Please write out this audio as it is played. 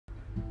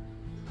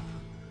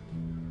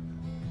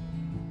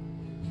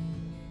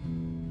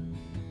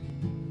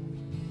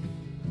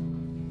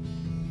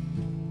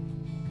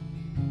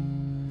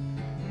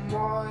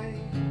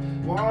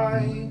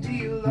why do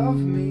you love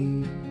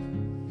me?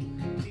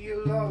 Do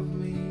you love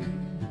me?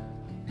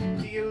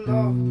 Do you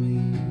love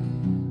me?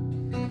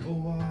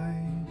 Oh,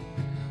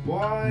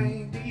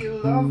 why do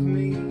you love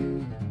me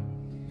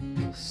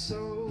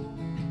so?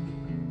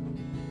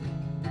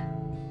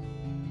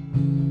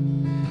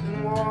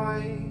 And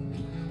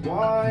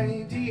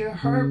why do you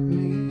hurt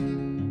me?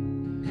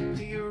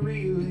 Do you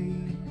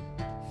really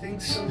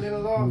think so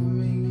little of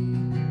me,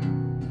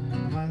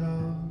 my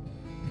love?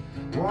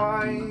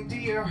 Why do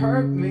you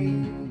hurt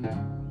me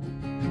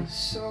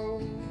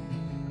so?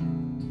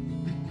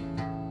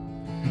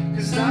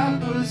 'Cause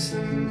that was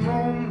the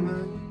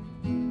moment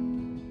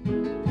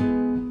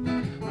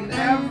when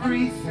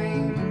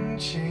everything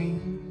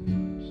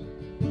changed.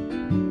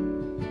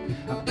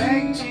 I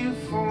begged you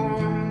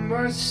for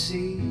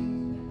mercy,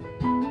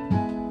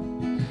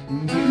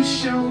 and you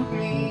showed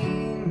me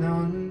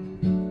none.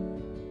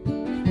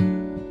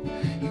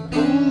 You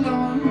pulled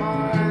on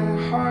my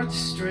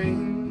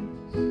heartstrings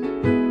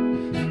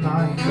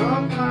like a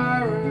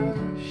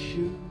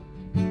parachute,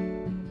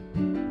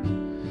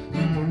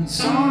 and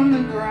once on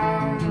the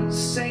ground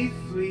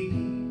safely,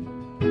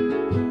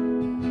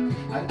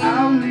 I'd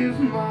outlive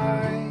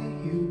my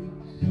youth.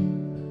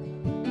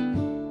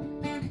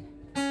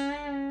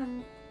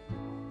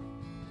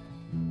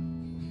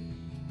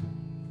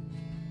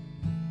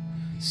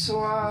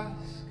 So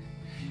ask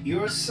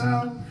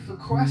yourself a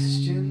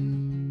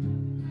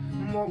question: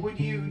 what would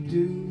you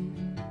do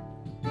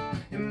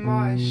in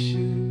my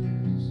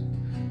shoes,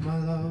 my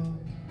love?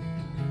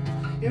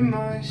 In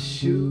my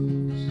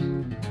shoes,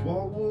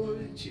 what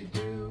would you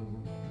do?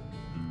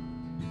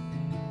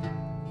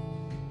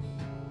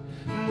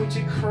 Would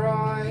you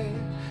cry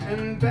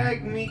and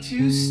beg me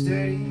to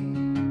stay?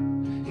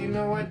 You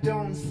know I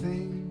don't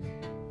think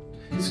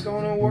it's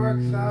gonna work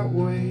that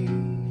way,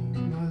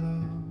 my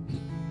love.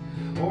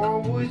 Or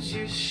would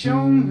you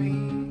show me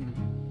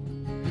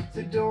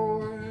the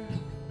door?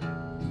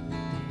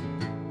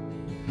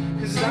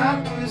 'Cause that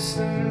was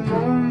the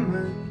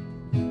moment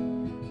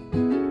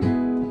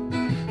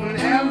when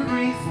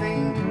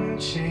everything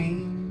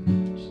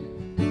changed.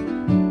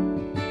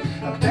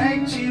 I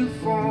begged you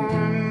for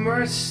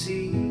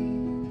mercy,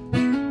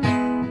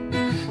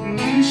 and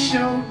you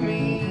showed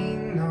me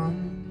none.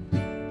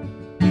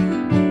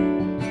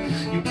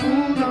 You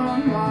pulled on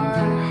my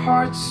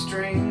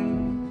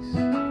heartstrings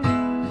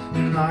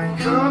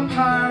like a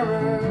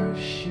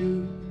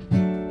parachute,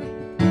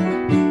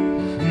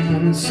 and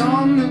once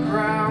on the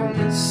ground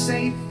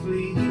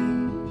safely,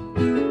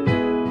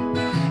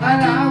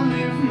 I'd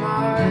outlive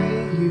my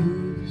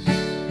use.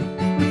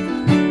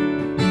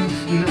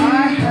 And I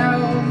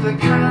held the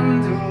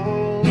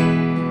candle,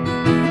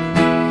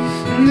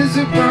 and as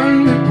it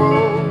burned at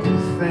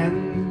both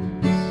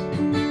ends,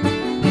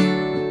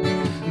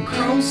 and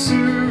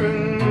closer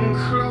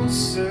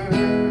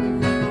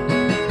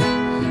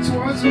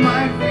towards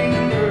my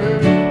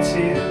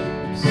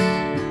fingertips,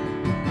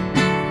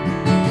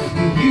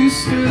 and you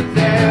stood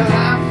there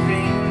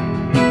laughing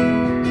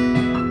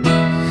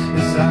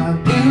as I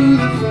blew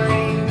the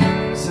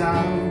flames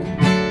out.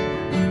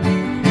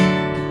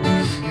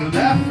 You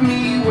left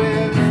me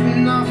with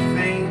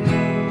nothing,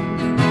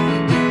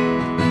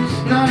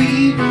 not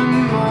even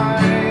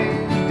my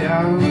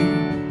doubt.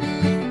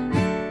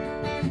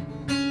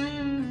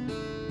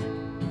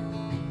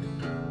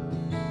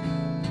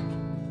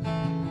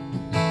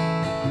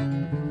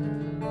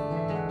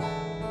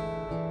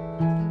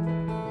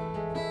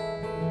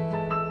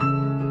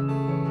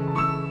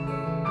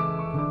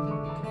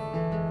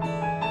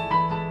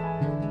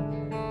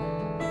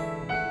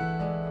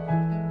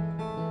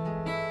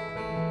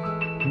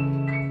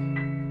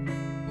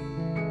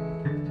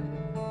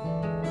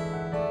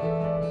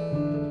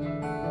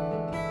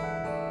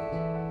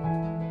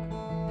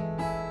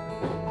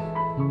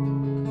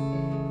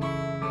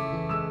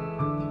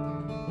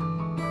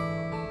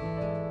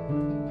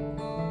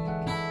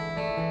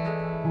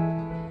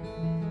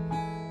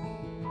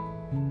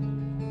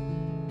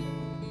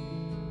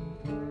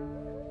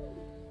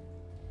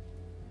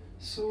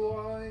 So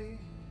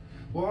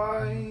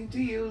why do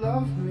you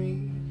love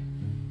me?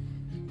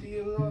 Do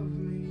you love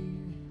me?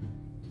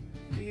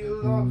 Do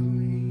you love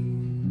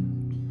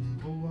me?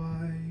 Oh,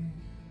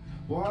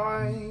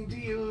 why do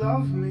you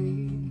love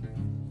me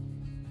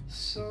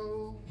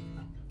so?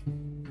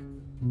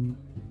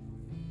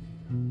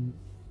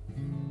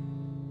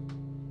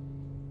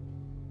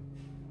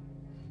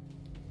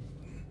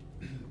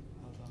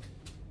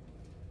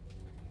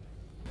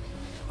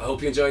 I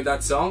hope you enjoyed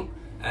that song.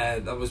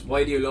 That was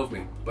Why Do You Love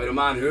Me by the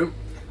man who.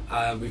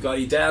 We've got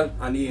Edel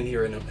and Ian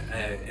here in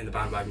the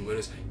bandwagon with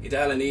us.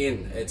 Edel and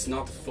Ian, it's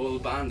not the full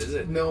band, is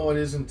it? No, it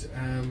isn't.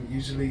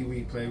 Usually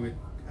we play with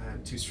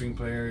two string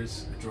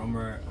players, a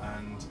drummer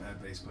and a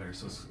bass player,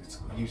 so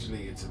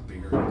usually it's a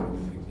bigger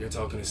thing. You're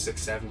talking a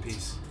 6-7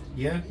 piece?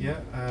 Yeah.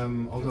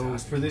 Although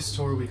Fantastic. for this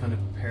tour we kind of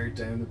pared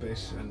down a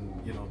bit, and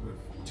you know,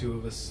 2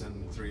 of us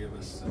and 3 of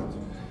us,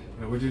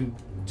 and we're doing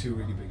 2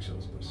 really big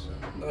shows. But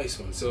nice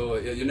one. So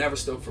you're never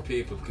stuck for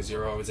people because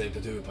you're always able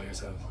to do it by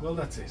yourself. well,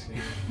 that's it.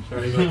 Yeah.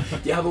 Very good.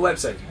 Do you have a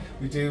website?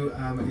 We do.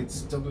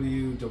 It's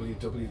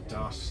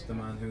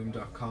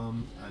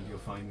www.themanwhom.com, and you'll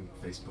find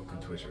Facebook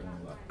and Twitter and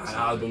all that. And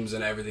albums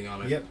and everything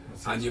on it. Yep.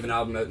 And you have an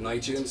album out on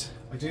iTunes?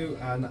 I do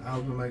an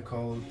album I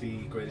call The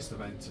Greatest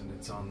Event, and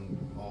it's on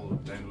all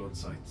download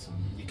sites.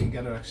 You can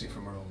get it actually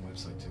from our own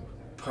website too.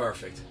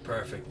 Perfect,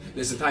 perfect.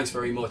 Listen, thanks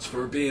very much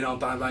for being on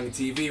Bandwagon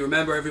TV.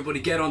 Remember,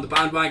 everybody, get on the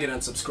bandwagon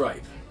and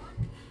subscribe.